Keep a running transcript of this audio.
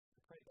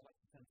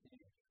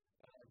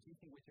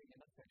we're doing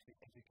enough to actually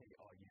educate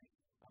our youth?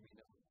 I mean,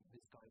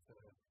 these guys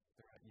they're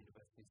at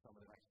university, some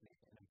of them actually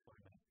in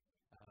employment.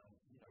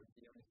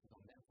 The onus is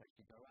on them to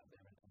actually go out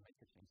there and make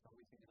a change. So are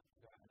we doing enough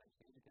to go out and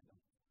actually educate them?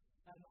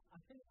 I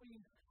think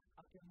we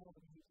are doing more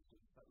than we used to,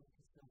 but we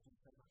can still do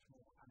so much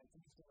more. And it's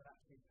interesting that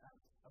actually,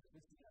 I was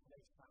visiting a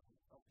latest round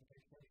of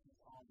negotiations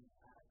on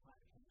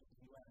climate change in the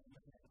UN and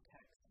looking at the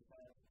text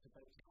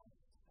debating on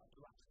to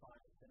ratify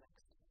the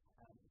next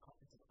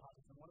conference of the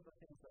parties. And one of the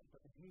things that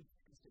the youth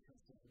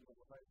constituency in the UN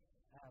were very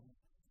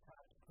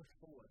proud to push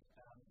forward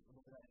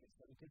with the delegates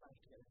that we did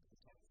manage to get into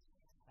the text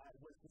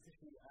was this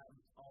issue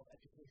of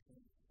education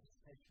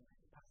participation and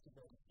capacity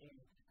building in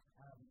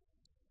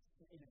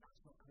a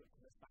national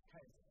curriculum back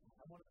home.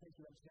 And one of the things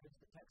we wanted to get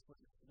into the text was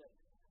that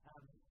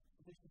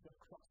this is a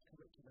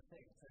cross-curricular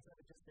thing. So instead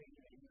of just being,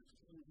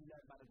 you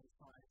learn about it in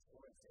science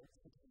or it's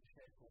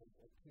citizenship or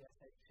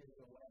PSHE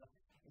or whatever,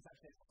 it's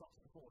actually across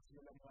the board. So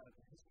you're learning about it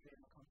in history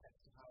and the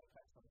context of how it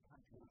affects other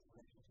countries in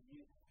relation to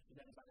you. You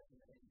learn about it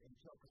in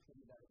geography,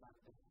 you learn about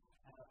it.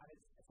 And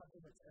it's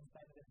something that's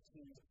embedded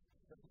into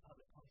the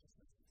public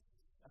consciousness.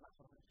 And that's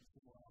what I'm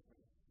interested in more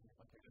arguing.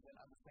 Okay, and then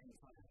at the same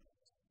time,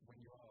 when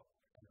you are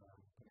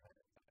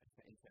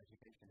putting into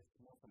education, it's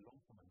more for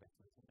long-term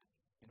investment, isn't it?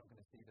 You're not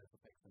going to see those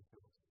effects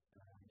until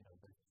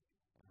the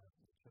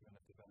children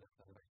have developed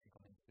and have actually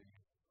gone into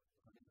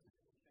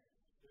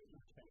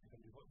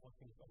one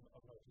thing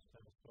I've noticed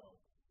as well,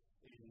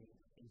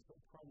 in sort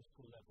of primary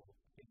school level,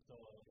 kids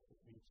are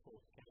being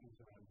taught games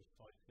around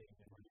recycling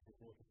and using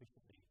water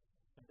efficiently,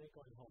 and they're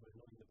going home and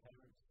annoying the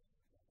parents.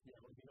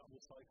 You're not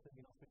recycling,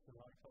 you're not switching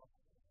the light off,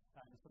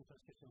 and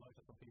sometimes switching the light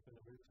off on people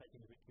in the room taking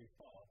it a bit too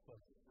far, but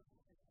it's,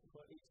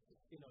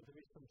 there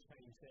is some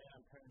change there,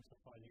 and parents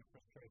are finding it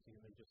frustrating,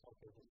 and they just,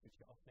 we'll switch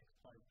it off next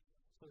time.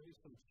 So there is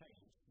some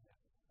change,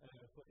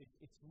 but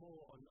it's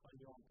more on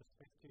your own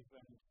perspective,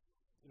 and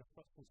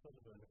Frost and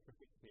Sullivan have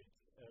predicted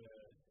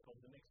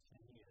over the next 10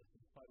 years,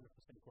 500%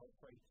 growth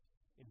rate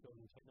in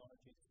building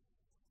technologies.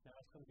 Now,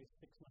 that's going to be a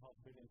 £6.5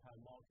 billion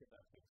market,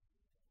 that is.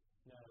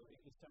 Now,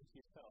 it's down to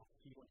yourself.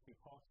 Do you want to be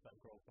part of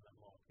that growth in that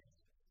market?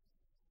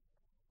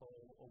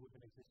 Or with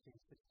an existing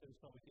system?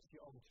 So it's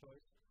your own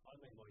choice. I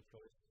made my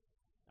choice.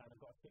 And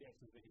I've got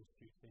affiliated with the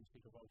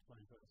Institute of Wealth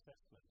Management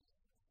Assessment.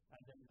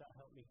 And then that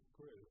helped me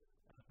grow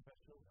as a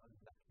professional. I'm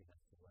lucky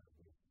enough to work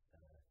with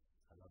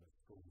a lot of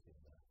schools in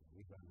there.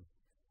 We run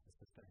a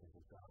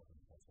sustainable garden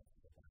project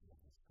for about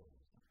 11 schools.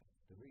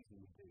 The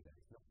reason we do that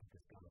is not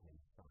because gardening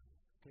is fun.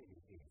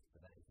 Clearly it is,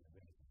 but that isn't the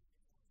reason.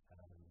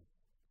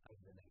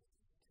 Over the next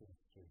 2 to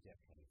 3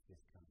 decades,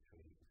 this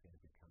country is going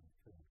to become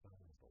food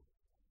vulnerable.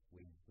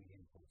 We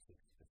import 60%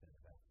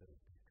 of our food.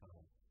 We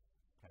can't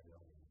carry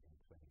on in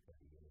 20,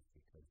 30 years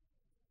because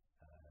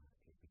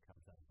it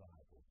becomes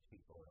unviable.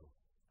 Cheap oil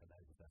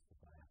enables us to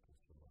buy apples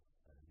from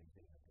New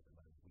Zealand at the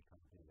moment. We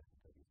can't do that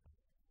until we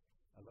start.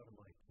 A lot of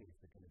my kids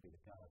are going to be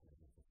the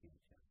gardeners of the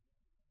future,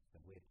 so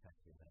we're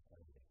tackling that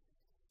early.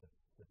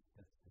 The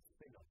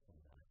spin-off from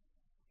that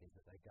is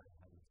that they go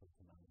home and talk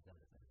to mum and dad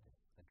about it.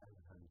 They go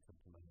home and talk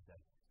to mum and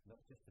dad,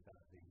 not just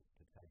about the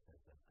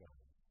potatoes they've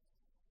grown,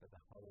 but the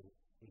whole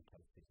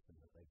ecosystem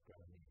that they've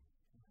grown in.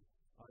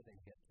 I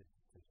then get to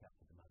chat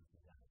to the mums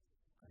and dads.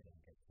 I then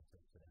get to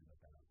talk to them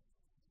about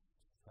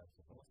first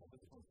of all, the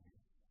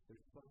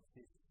response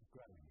is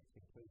growing, it's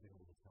improving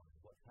all the time.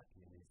 What's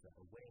happening is that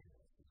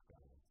awareness is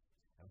growing,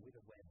 and with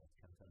awareness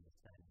comes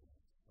understanding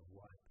of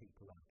why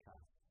people like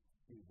us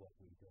do what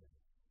we do.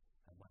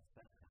 And once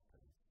that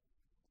happens,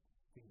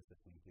 things that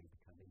we do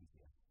become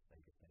easier.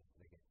 They get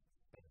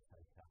better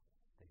take-up,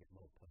 they get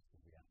more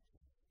positive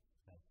reactions.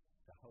 So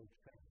the whole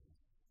trend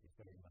is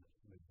very much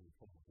moving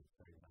forward. It's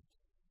very much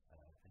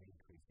an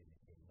increase in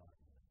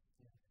enlightenment.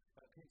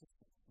 Can you just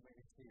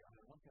maybe see,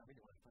 one thing I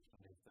really want to touch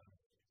on is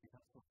we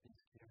have sort of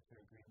this Kyoto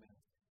agreement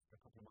a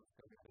couple of months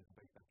ago. We had a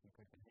debate back in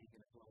Copenhagen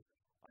as well.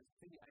 I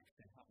see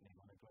action happening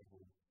on a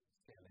global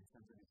scale in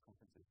terms of these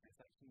conferences. Is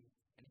actually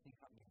anything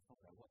happening from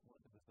that? What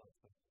are the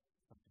results of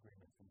such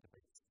agreements and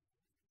debates?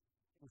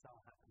 Things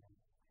are happening.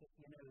 This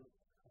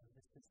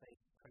is a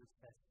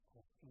process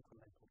of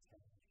incremental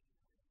change.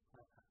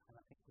 And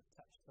I think we've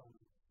touched on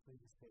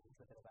previously a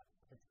little bit about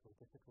political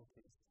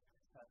difficulties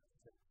that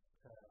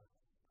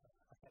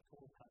affect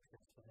all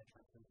countries when they're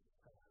trying to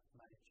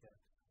manage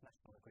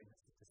national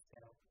agreements at this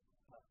scale.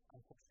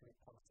 Unfortunately,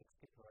 politics,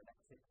 people are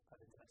elected at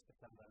a domestic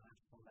level and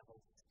national level,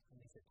 and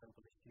these are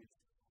global issues.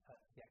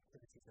 The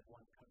activities of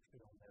one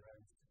country on their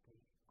own simply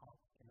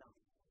aren't enough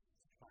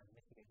to try and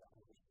mitigate the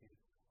whole issue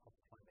of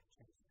climate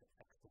change that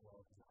affects the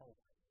world as a whole.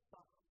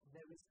 But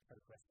there is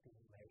progress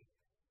being made.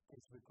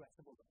 It's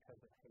regrettable that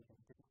Copenhagen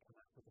didn't come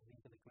out with a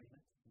legal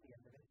agreement at the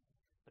end of it,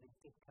 but it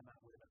did come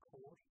out with an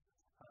accord,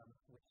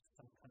 which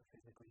some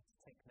countries agreed to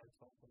take note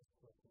of,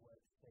 was the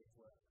words they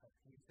were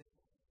using.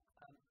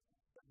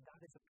 But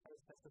that is a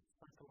process of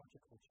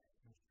psychological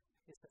change.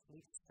 It's at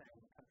least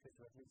saying, countries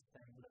are at least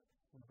saying, look,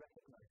 we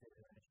recognise it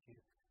as an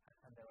issue,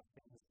 and there are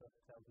things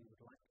that we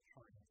would like to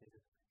try and do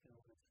in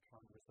order to try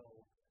and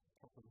resolve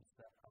problems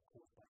that are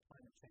caused by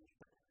climate change.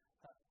 But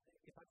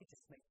if I could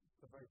just make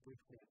very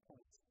briefly a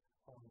point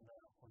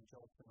on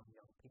jobs and on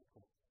young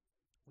people.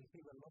 We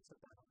hear a lot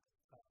about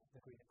the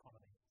green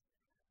economy.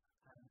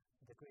 And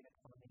the green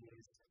economy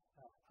is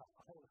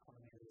a whole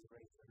economy that is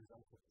raised as a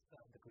result of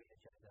the green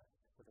agenda,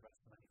 whether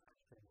that's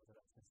manufacturing, whether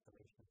that's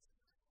installations.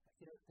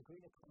 The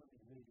green economy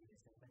really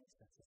is, in many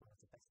senses, one of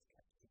the best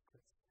kept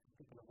secrets.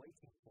 People are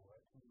waiting for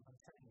it, and I'm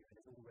telling you,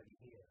 it is already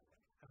here.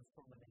 And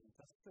from an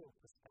industrial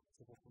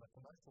perspective or from a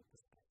commercial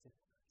perspective,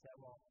 there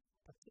are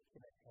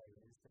particular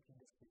areas that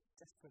industry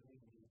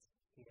desperately needs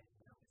here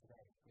now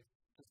today.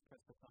 Just press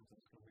the thumbs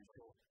up to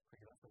reassure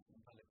quickly that's a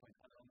valid point.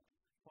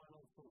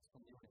 Final thoughts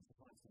from the audience, if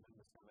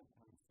some members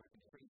haven't spoken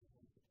free.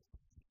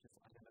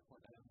 Just again, a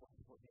point,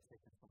 what do you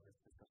think from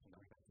this discussion that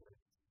we've had today?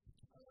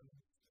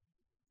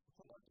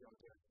 I like the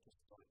idea of just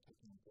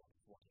taking on board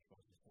what you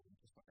guys are saying,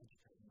 just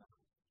educating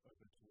that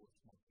over towards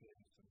my peers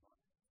and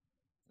towards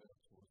other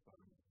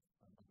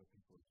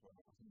people as well.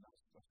 I think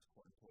that's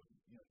quite important.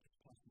 Just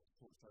passing the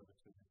torch over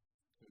to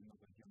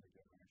another younger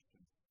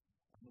generation.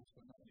 And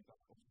also not only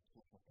that, also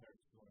towards my parents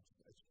as well, just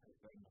to educate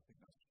them. I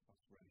think that's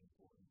really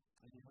important.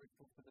 Are you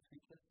hopeful for the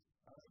future?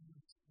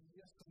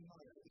 Yes and no.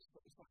 It's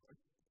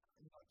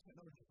like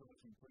technology is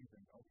always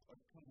improving. I'd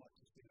kind of like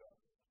to see that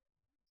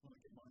when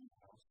I get my own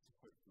house,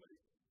 hopefully.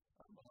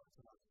 I like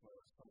to have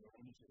solar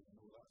energy and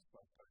all that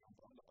stuff going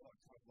on, but I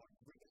like to have,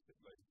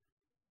 realistically,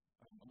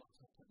 I like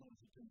to have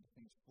technology doing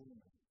things for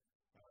me.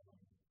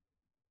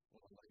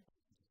 Or I like to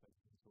say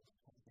things all the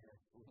time. Yeah,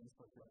 all these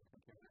folks are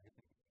comparing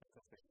everything.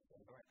 Fantastic.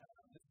 All right,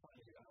 just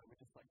finally,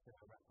 we'd just like to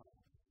wrap up.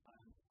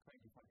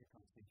 Craig, if I could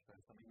come to you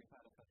first. I mean, we've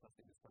had a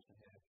fantastic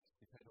discussion here.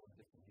 We've heard all the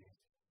different views.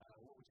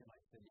 What would you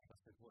like to leave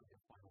us with? What are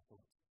your final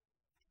thoughts?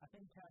 I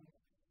think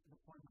the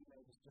point we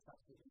made was just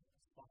absolutely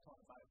spot on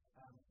about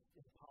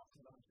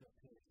passing on to your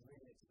peers.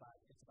 Really, it's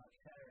about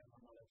sharing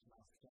our knowledge and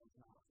our skills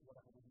and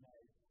whatever we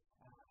know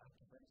and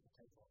to bring to the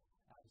table.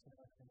 So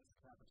everything is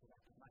collaborative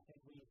effort. And I think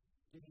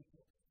we need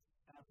to,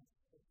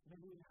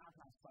 maybe we have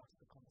now started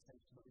the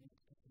conversation, but we need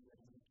to continue it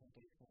and we need to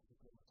engage more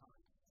people all the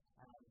time.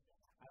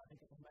 And I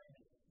think at the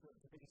moment,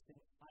 the biggest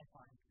thing I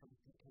find from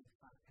thinking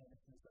about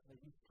parents is that the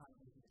youth climate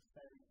movement is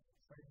very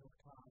middle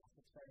class,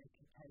 it's very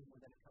contained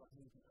within a kind of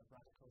movement of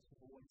radicals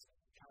who've always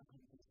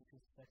championed these for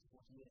 30,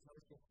 40 years. And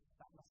obviously,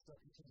 that must still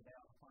continue. They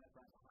are the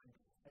firebrand behind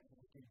everything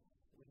we do.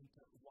 We need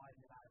to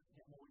widen it out,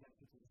 get more young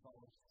people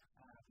involved,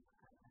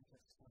 and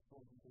just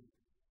broaden the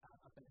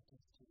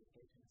abilities to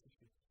engage in this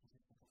issue.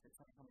 It's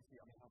something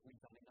honestly, I mean, have we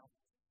done enough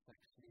to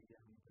actually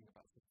bring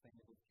about a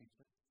sustainable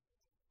future?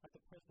 At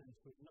the present,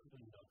 we've not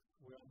done enough.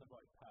 We're on the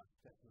right path,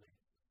 definitely.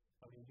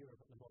 I mean,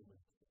 Europe at the moment,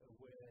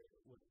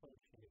 we're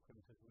functioning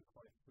equivalent to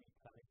require 3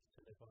 planets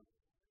to live on.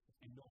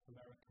 In North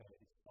America,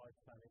 it's 5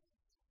 planets.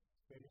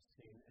 We're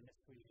seeing, unless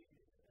we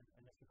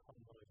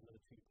colonize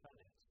another 2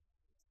 planets,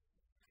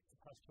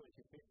 past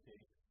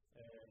 2050,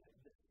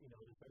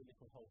 there's very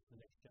little hope for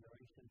the next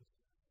generations.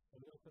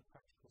 And we also have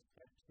practical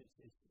steps.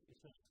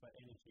 It's not just about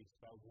energy, it's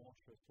about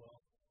water as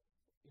well.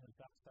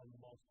 That's the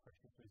most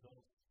precious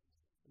resource.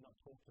 Not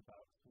talked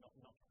about,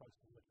 not priced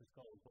as much as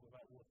gold, but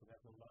without water we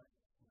have no life.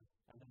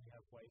 And then we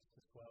have waste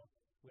as well.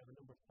 We have a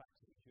number of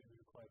factors which really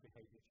require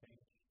behaviour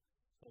change.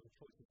 So the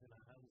choice is in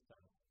our hands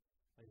now,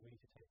 and we need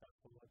to take that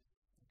forward.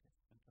 Okay,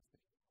 fantastic.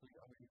 So,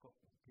 I mean, you've got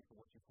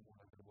people watching from all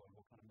over the world.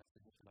 What kind of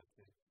message would you like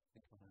to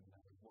think of them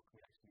now? What can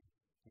we actually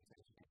do to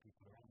educate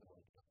people around the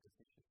world about this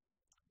issue?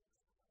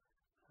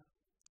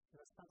 There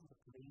are some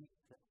that believe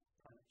that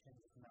climate change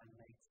is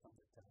man-made, some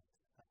that don't.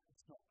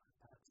 It's not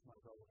perhaps my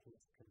role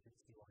here to convince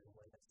you either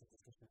way. That's a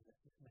decision that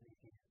many of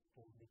you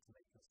all need to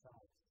make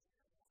yourselves.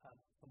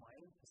 From my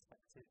own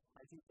perspective,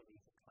 I do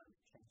believe that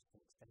climate change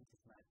to an extent is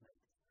man-made.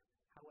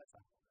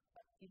 However,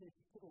 even if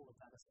you put all of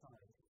that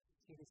aside,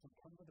 it is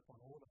incumbent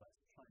upon all of us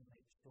to try and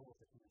make sure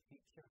that in the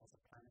future, as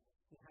a planet,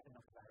 we have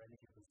enough of our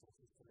energy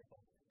resources to live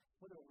on.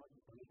 Whether or not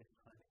you believe in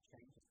climate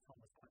change, as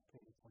Thomas quite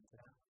clearly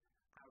pointed out,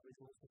 our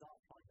resources are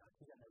finite.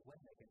 We don't know when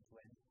they're going to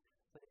end,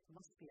 but it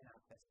must be in our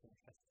best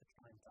interest to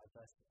try and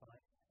diversify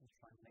and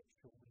try and make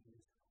sure we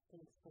use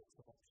all sorts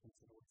of options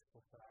in order to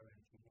fulfill our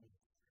energy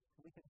needs.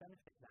 And we can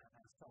benefit that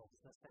ourselves.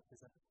 As I said,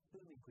 there's a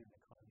booming green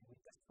economy. We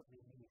desperately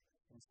need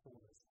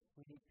installers.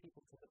 We need people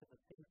to look at the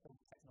thin film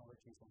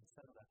technologies on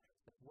solar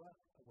that work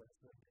where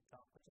it's really picked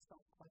up, but just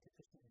aren't quite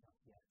efficient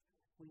enough yet.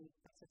 We need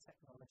better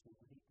technology.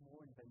 We need more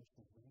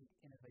invention. We need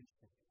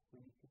innovation. We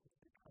need people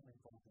to become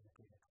involved in the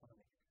green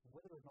economy. And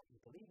whether or not you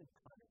believe in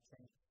climate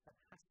change, that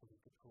has to be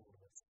good for all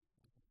of us.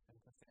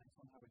 Fantastic.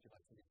 Anton, how would you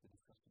like to leave the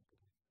discussion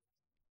today?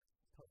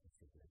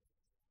 Positively.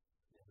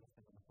 Yeah, let's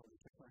think on the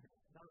positive.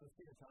 No, the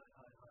thing is,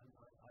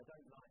 I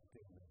don't like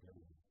doing the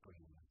blue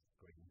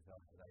greens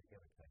after they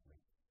irritate me.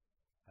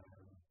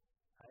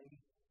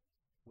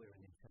 We're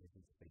an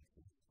intelligent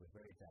species. We're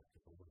very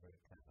adaptable. We're very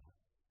clever.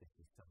 This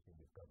is something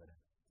we've got to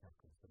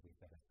tackle, so we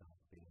better start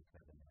being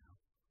clever now.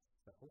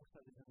 But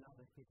also, there's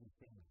another hidden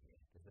thing here.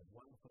 There's a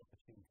wonderful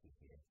opportunity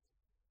here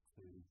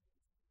to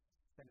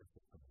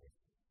benefit from this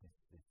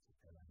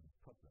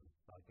problem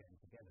by getting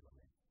together on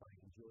it, by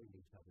enjoying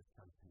each other's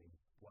company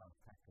while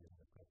tackling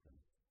the problem.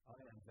 I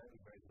am a very,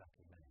 very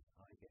lucky man.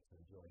 I get to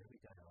enjoy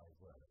every day I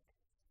work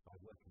by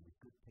working with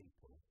good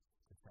people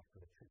to tackle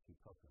a tricky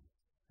problem.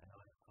 And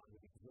I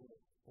would exhort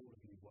all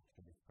of you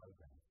watching this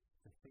program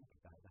to think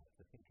about that,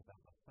 to think about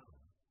the fun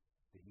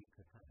that you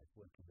could have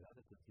working with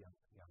other good young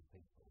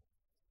people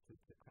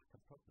to crack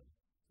a problem.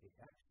 It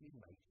actually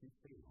makes you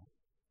feel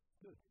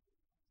good.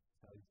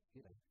 So,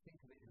 think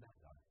of it in that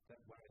light.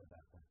 Don't worry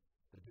about the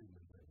doom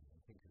and gloom,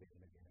 and think of it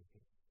in a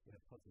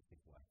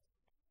positive way.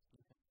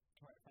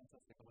 All right,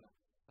 fantastic. I want to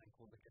thank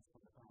all the guests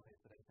on the panel here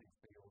today. Thanks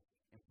for your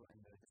input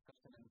in the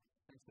discussion, and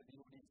thanks to the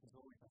audience as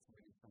well. We've had some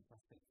really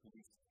fantastic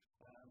views.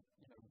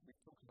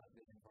 We've talked about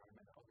the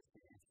environment.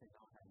 Obviously, it's in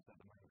our hands at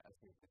the moment, as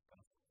we've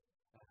discussed.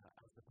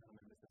 As the panel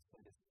members have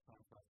said, it's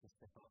time for us to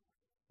step up,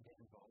 get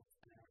involved.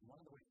 One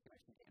of the ways you can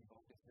actually get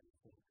involved is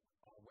visiting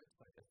our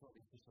website as well. The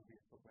official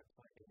Real Talk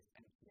website is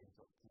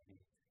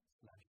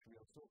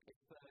nta.tv/realtalk. If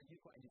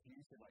you've got any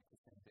views you'd like to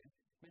send in,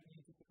 maybe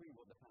you disagree with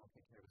what the panel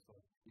think here as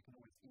well, you can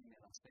always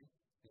email us in.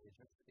 The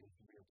address is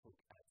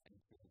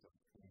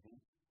realtalk@nta.tv.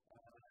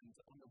 And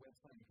on the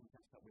website you can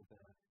catch up with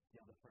the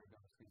other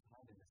programs we've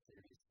had in the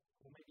series,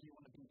 or maybe you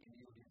want to be in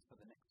the audience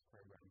for the next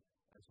program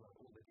as well.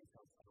 All the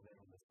details are there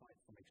on the site,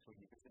 so make sure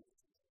you visit.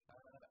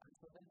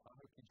 Until then, I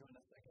hope you join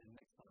us again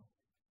next time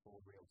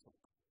for Real Talk.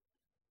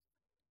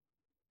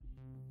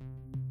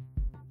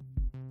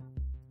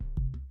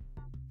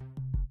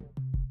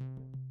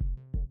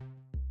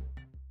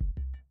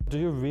 Do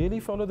you really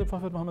follow the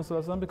Prophet Muhammad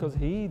sallallahu alaihi wasallam? Because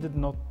he did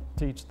not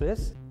teach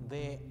this.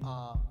 They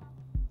are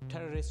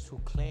terrorists who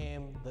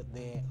claim that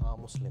they are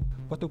Muslim.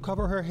 But to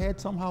cover her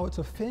head, somehow it's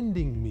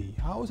offending me.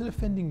 How is it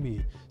offending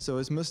me? So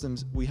as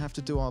Muslims, we have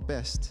to do our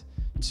best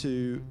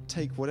to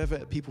take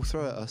whatever people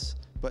throw at us,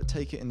 but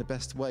take it in the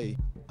best way.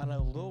 And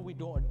although I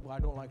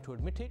don't like to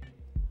admit it,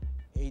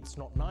 it's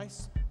not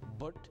nice,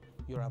 but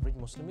your average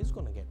Muslim is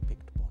going to get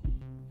picked upon.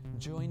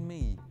 Join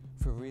me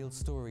for real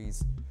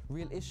stories,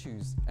 real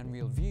issues and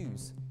real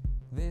views.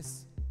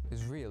 This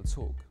is Real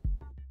Talk.